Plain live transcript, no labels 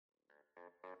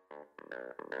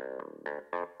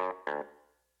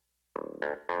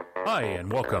Hi,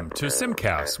 and welcome to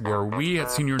SIMcast, where we at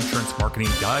Senior Insurance Marketing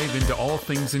dive into all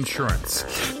things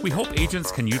insurance. We hope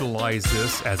agents can utilize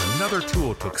this as another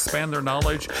tool to expand their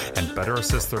knowledge and better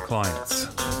assist their clients.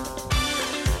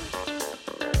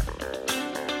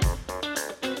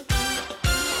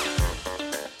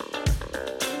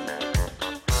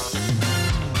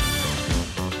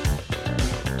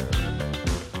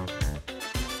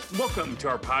 Welcome to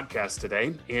our podcast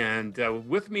today. And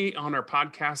with me on our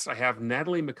podcast, I have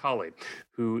Natalie McCauley,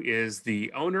 who is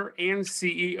the owner and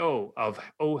CEO of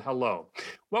Oh Hello.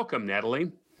 Welcome,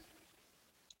 Natalie.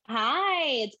 Hi,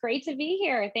 it's great to be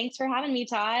here. Thanks for having me,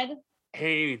 Todd.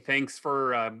 Hey, thanks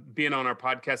for being on our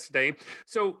podcast today.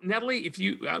 So, Natalie, if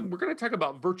you, we're going to talk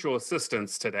about virtual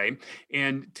assistants today.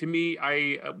 And to me,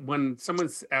 when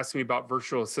someone's asked me about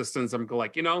virtual assistants, I'm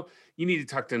like, you need to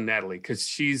talk to Natalie because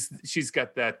she's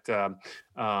got that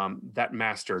that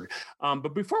mastered.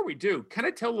 But before we do, kind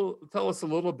of tell us a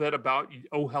little bit about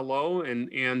Oh Hello, and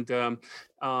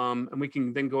we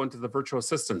can then go into the virtual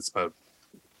assistants mode.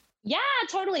 Yeah,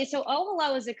 totally. So Oh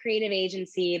Hello is a creative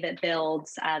agency that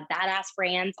builds badass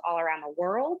brands all around the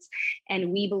world.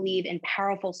 And we believe in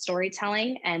powerful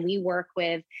storytelling. And we work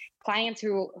with clients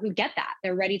who get that.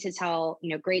 They're ready to tell,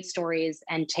 great stories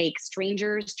and take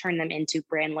strangers, turn them into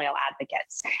brand loyal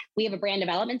advocates. We have a brand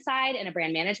development side and a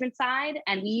brand management side.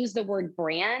 And we use the word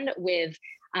brand with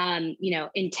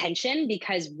intention,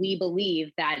 because we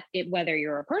believe that whether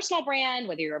you're a personal brand,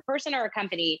 whether you're a person or a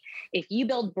company, if you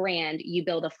build brand, you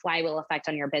build a flywheel effect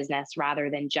on your business rather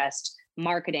than just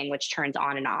marketing, which turns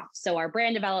on and off. So our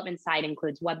brand development side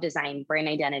includes web design, brand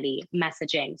identity,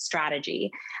 messaging,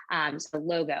 strategy, so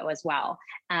logo as well,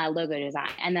 logo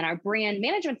design. And then our brand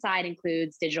management side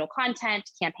includes digital content,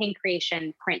 campaign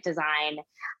creation, print design,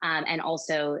 and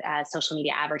also social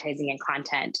media advertising and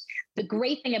content. The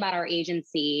great thing about our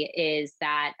agency is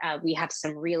that we have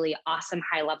some really awesome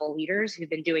high-level leaders who've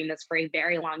been doing this for a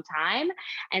very long time.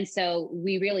 And so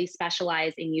we really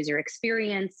specialize in user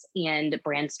experience and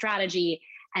brand strategy,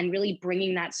 and really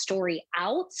bringing that story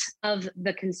out of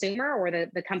the consumer or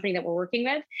the company that we're working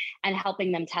with and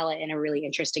helping them tell it in a really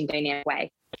interesting, dynamic way.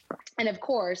 And of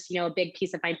course, a big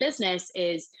piece of my business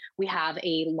is we have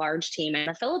a large team in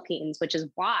the Philippines, which is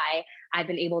why I've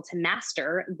been able to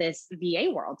master this VA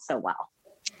world so well.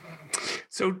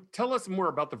 So tell us more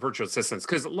about the virtual assistants,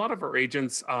 because a lot of our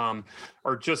agents are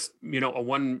just, a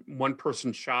one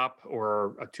person shop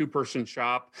or a 2-person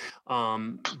shop,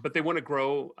 but they want to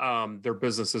grow their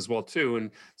business as well too.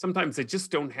 And sometimes they just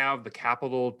don't have the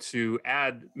capital to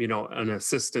add, an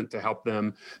assistant to help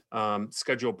them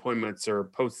schedule appointments or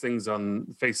post things on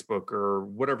Facebook or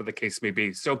whatever the case may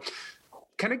be. So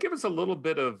kind of give us a little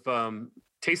bit of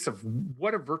taste of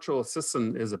what a virtual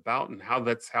assistant is about and how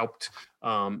that's helped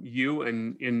you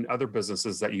and in other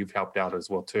businesses that you've helped out as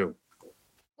well too.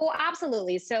 Well,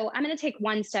 absolutely. So I'm going to take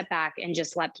one step back and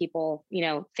just let people,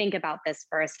 think about this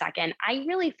for a second. I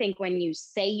really think when you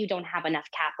say you don't have enough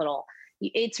capital,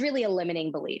 it's really a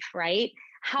limiting belief, right?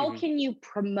 How can you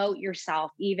promote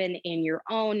yourself even in your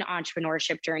own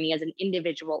entrepreneurship journey as an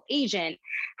individual agent?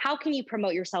 How can you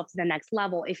promote yourself to the next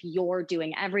level if you're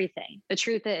doing everything? The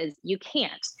truth is you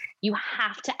can't. You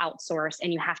have to outsource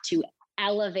and you have to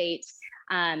elevate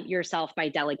yourself by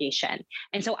delegation.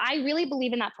 And so I really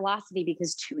believe in that philosophy,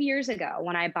 because 2 years ago,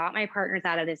 when I bought my partners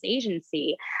out of this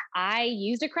agency, I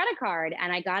used a credit card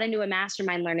and I got into a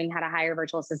mastermind learning how to hire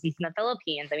virtual assistants in the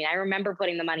Philippines. I mean, I remember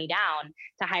putting the money down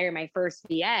to hire my first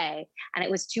VA, and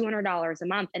it was $200 a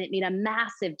month. And it made a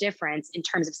massive difference in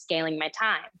terms of scaling my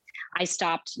time. I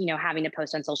stopped, having to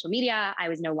post on social media. I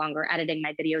was no longer editing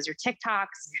my videos or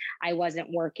TikToks. I wasn't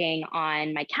working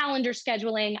on my calendar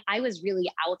scheduling. I was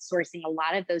really outsourcing a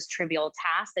lot of those trivial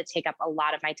tasks that take up a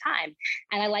lot of my time.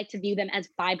 And I like to view them as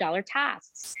 $5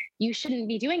 tasks. You shouldn't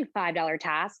be doing $5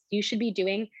 tasks. You should be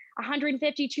doing $150,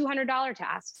 $200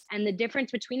 tasks. And the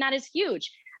difference between that is huge.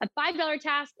 A $5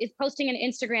 task is posting an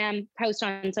Instagram post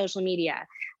on social media.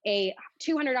 A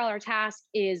 $200 task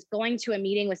is going to a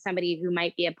meeting with somebody who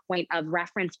might be a point of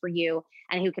reference for you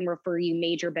and who can refer you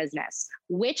major business.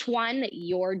 Which one that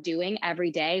you're doing every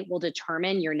day will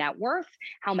determine your net worth,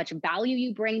 how much value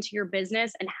you bring to your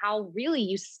business, and how really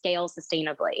you scale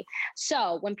sustainably.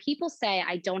 So when people say,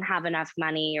 I don't have enough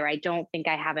money, or I don't think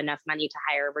I have enough money to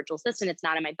hire a virtual assistant, it's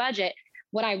not in my budget,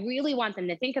 what I really want them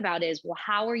to think about is, well,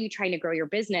 how are you trying to grow your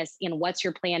business, and what's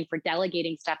your plan for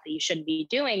delegating stuff that you shouldn't be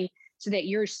doing so that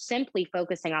you're simply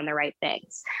focusing on the right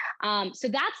things? So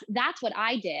that's what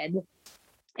I did,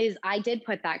 is I did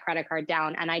put that credit card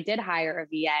down and I did hire a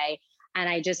VA. And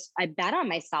I bet on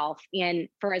myself. And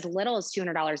for as little as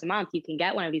 $200 a month, you can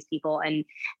get one of these people and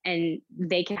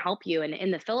they can help you. And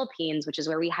in the Philippines, which is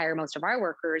where we hire most of our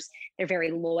workers, they're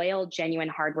very loyal, genuine,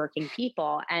 hardworking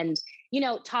people. And,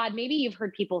 Todd, maybe you've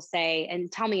heard people say,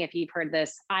 and tell me if you've heard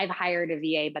this, I've hired a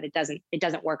VA, but it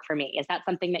doesn't work for me. Is that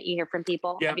something that you hear from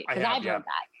people? Yeah, Because I've heard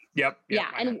that. Yep. Yeah.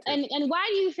 And why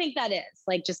do you think that is?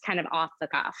 Like, just kind of off the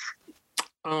cuff.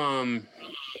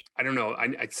 I don't know.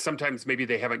 I sometimes maybe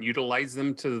they haven't utilized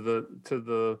them to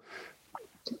the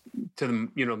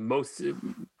most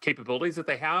capabilities that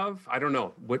they have. I don't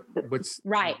know what's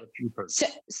right.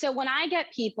 So when I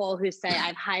get people who say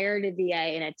I've hired a VA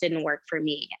and it didn't work for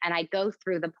me, and I go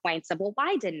through the points of, well,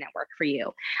 why didn't it work for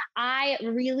you? I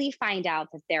really find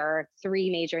out that there are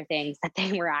three major things that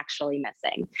they were actually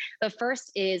missing. The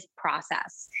first is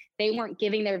process. They weren't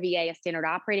giving their VA a standard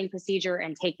operating procedure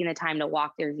and taking the time to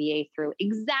walk their VA through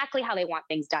exactly how they want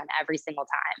things done every single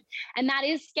time. And that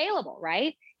is scalable,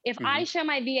 right? If I show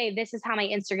my VA, this is how my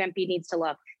Instagram feed needs to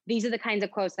look. These are the kinds of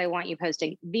quotes I want you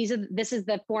posting. This is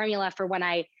the formula for when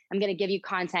I'm going to give you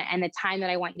content and the time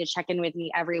that I want you to check in with me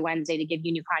every Wednesday to give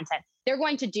you new content. They're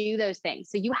going to do those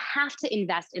things. So you have to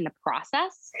invest in the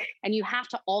process, and you have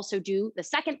to also do the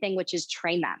second thing, which is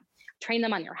train them. Train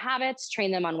them on your habits, train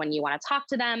them on when you want to talk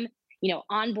to them,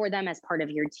 onboard them as part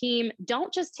of your team.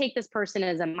 Don't just take this person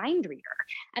as a mind reader.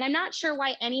 And I'm not sure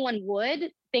why anyone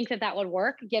would think that would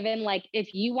work, given like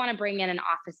if you want to bring in an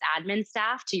office admin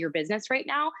staff to your business right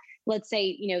now, let's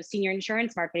say, senior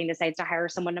insurance marketing decides to hire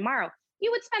someone tomorrow,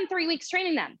 you would spend 3 weeks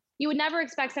training them. You would never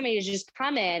expect somebody to just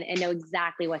come in and know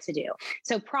exactly what to do.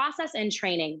 So process and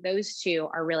training, those two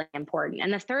are really important.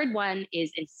 And the third one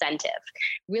is incentive,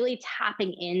 really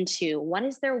tapping into what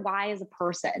is their why as a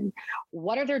person?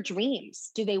 What are their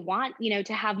dreams? Do they want,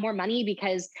 to have more money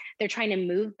because they're trying to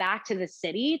move back to the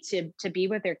city to be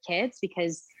with their kids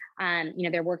because,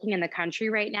 they're working in the country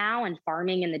right now and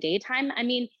farming in the daytime? I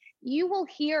mean, you will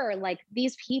hear like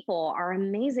these people are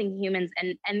amazing humans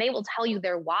and they will tell you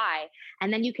their why.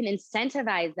 And then you can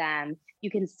incentivize them.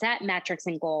 You can set metrics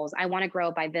and goals. I want to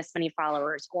grow by this many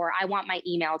followers, or I want my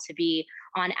email to be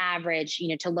on average,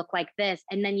 to look like this.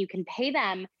 And then you can pay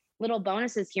them little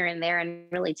bonuses here and there and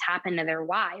really tap into their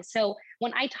why. So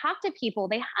when I talk to people,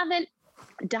 they haven't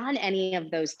done any of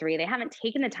those three. They haven't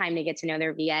taken the time to get to know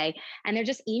their VA, and they're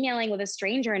just emailing with a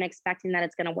stranger and expecting that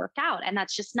it's going to work out. And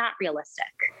that's just not realistic.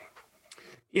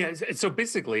 Yeah. So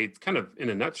basically, it's kind of in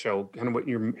a nutshell, kind of what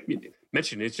you're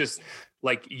mentioning. It's just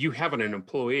like you have an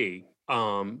employee,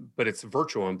 but it's a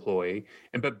virtual employee.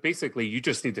 But basically, you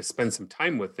just need to spend some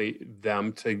time with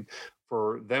them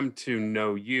for them to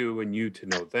know you and you to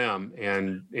know them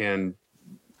and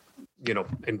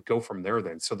go from there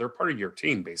then. So they're part of your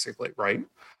team, basically, right?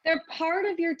 They're part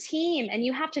of your team, and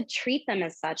you have to treat them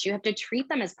as such. You have to treat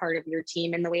them as part of your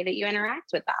team in the way that you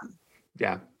interact with them.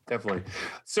 Yeah, definitely.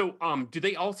 So do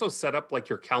they also set up like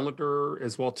your calendar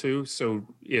as well too? So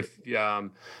if they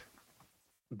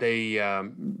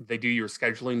do your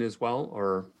scheduling as well,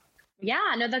 or?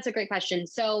 Yeah, no, that's a great question.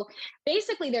 So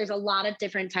basically, there's a lot of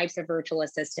different types of virtual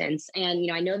assistants.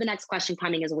 And, I know the next question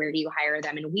coming is, where do you hire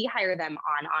them? And we hire them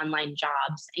on online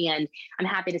jobs. And I'm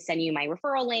happy to send you my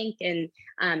referral link.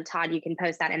 And Todd, you can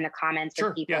post that in the comments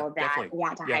for people that definitely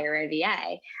want to hire a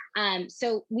VA.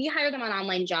 So we hire them on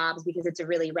online jobs because it's a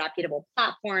really reputable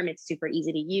platform. It's super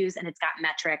easy to use, and it's got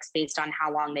metrics based on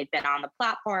how long they've been on the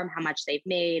platform, how much they've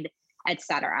made, et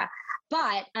cetera.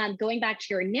 But going back to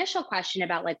your initial question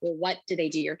about like, well, what do they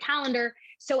do your calendar?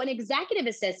 So an executive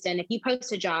assistant, if you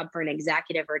post a job for an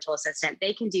executive virtual assistant,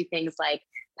 they can do things like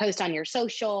post on your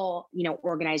social,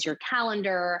 organize your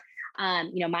calendar.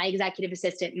 My executive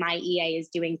assistant, my EA, is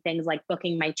doing things like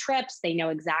booking my trips. They know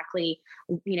exactly,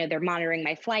 they're monitoring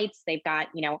my flights. They've got,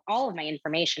 all of my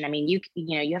information. I mean,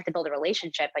 you have to build a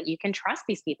relationship, but you can trust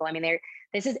these people. I mean,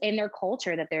 this is in their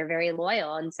culture that they're very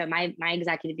loyal. And so my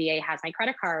executive VA has my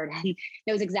credit card and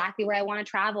knows exactly where I want to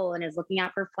travel and is looking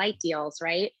out for flight deals,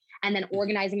 right? And then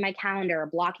organizing my calendar,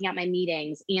 blocking out my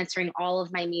meetings, answering all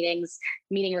of my meeting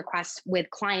requests with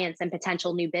clients and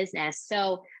potential new business.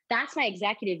 So that's my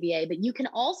executive VA, but you can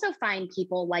also find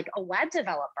people like a web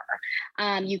developer.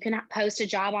 You can post a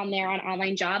job on there on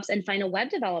online jobs and find a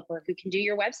web developer who can do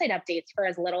your website updates for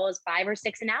as little as 5 or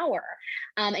 6 an hour.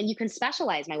 And you can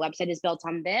specialize. My website is built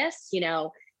on this,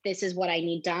 this is what I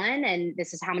need done, and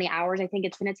this is how many hours I think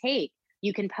it's going to take.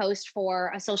 You can post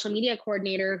for a social media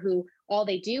coordinator who all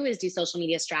they do is do social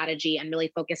media strategy and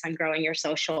really focus on growing your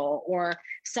social, or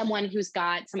someone who's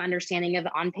got some understanding of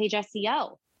on-page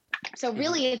SEO. So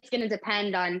really it's going to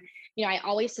depend on, I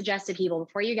always suggest to people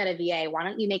before you get a VA, why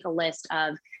don't you make a list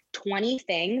of 20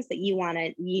 things that you want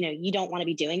to, you don't want to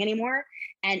be doing anymore,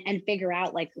 and figure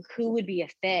out like who would be a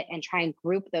fit and try and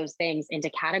group those things into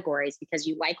categories, because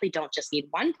you likely don't just need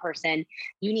one person,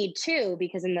 you need two,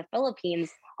 because in the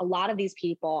Philippines, a lot of these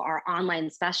people are online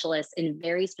specialists in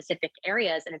very specific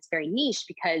areas, and it's very niche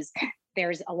because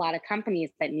there's a lot of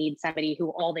companies that need somebody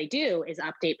who all they do is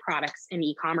update products in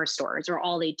e-commerce stores, or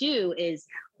all they do is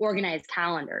organize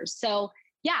calendars. So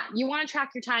yeah, you want to track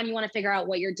your time. You want to figure out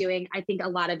what you're doing. I think a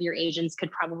lot of your agents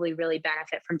could probably really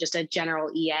benefit from just a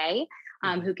general EA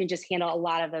who can just handle a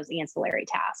lot of those ancillary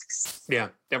tasks. Yeah,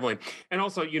 definitely. And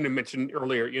also, mentioned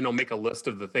earlier, make a list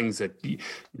of the things that you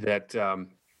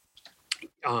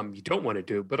don't want to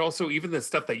do, but also even the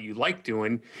stuff that you like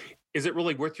doing. Is it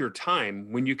really worth your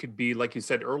time when you could be, like you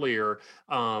said earlier,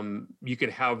 you could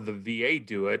have the VA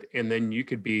do it, and then you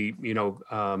could be,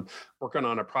 working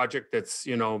on a project that's,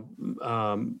 $50,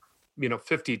 $200,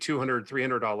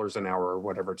 $300 an hour or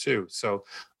whatever too. So,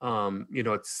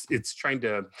 it's trying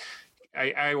to,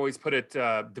 I always put it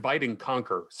divide and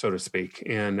conquer, so to speak.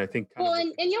 And I think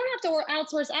and you don't have to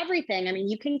outsource everything. I mean,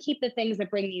 you can keep the things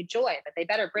that bring you joy, but they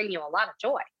better bring you a lot of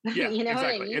joy. Yeah, you know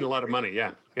exactly. what I mean? And a lot of money.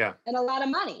 Yeah. Yeah. And a lot of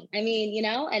money. I mean,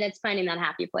 and it's finding that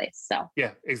happy place. So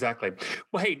yeah, exactly.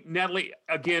 Well, hey, Natalie,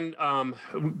 again,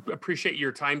 appreciate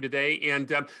your time today. And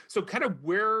so kind of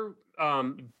where,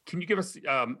 can you give us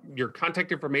your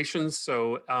contact information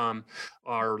so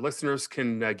our listeners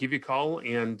can give you a call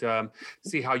and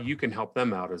see how you can help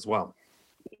them out as well?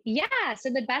 Yeah. So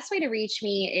the best way to reach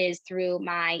me is through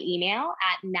my email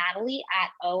at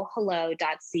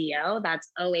natalie@ohhello.co.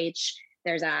 That's OH.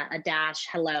 There's a dash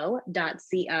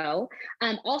hello.co.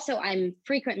 Also, I'm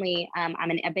frequently,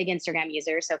 I'm a big Instagram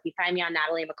user. So if you find me on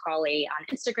Natalie McCauley on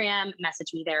Instagram,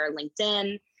 message me there,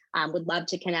 LinkedIn. Would love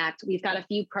to connect. We've got a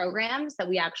few programs that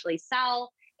we actually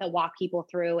sell that walk people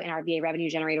through in our VA Revenue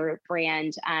Generator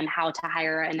brand, how to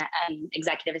hire an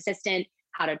executive assistant,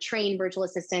 how to train virtual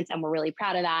assistants, and we're really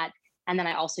proud of that. And then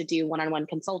I also do one-on-one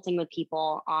consulting with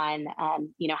people on,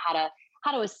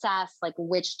 how to assess like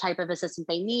which type of assistant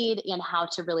they need and how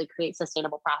to really create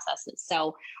sustainable processes.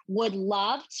 So would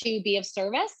love to be of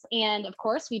service. And of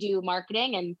course, we do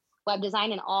marketing and web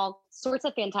design and all sorts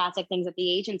of fantastic things at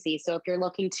the agency. So if you're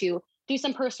looking to do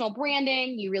some personal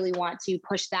branding, you really want to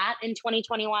push that in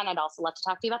 2021, I'd also love to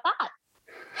talk to you about that.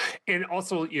 And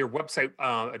also your website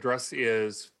address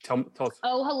is, tell us.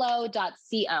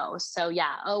 ohhello.co. So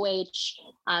yeah, OH,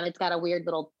 it's got a weird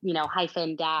little,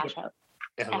 hyphen dash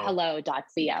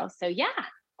hello.co. So yeah.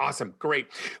 Awesome. Great.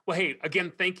 Well, hey,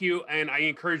 again, thank you. And I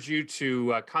encourage you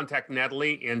to contact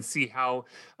Natalie and see how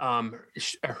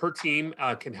her team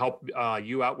can help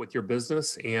you out with your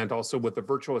business, and also with the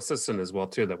virtual assistant as well,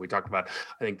 too, that we talked about.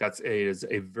 I think is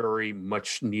a very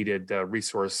much needed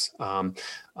resource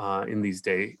in these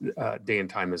day and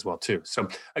time as well, too. So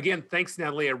again, thanks,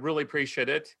 Natalie. I really appreciate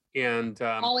it. And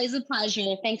always a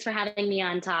pleasure. Thanks for having me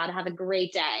on, Todd. Have a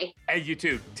great day. Hey, you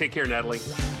too. Take care, Natalie.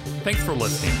 Thanks for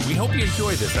listening. We hope you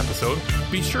enjoyed this episode.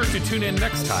 Be sure to tune in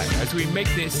next time as we make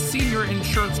the senior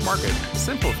insurance market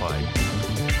simplified.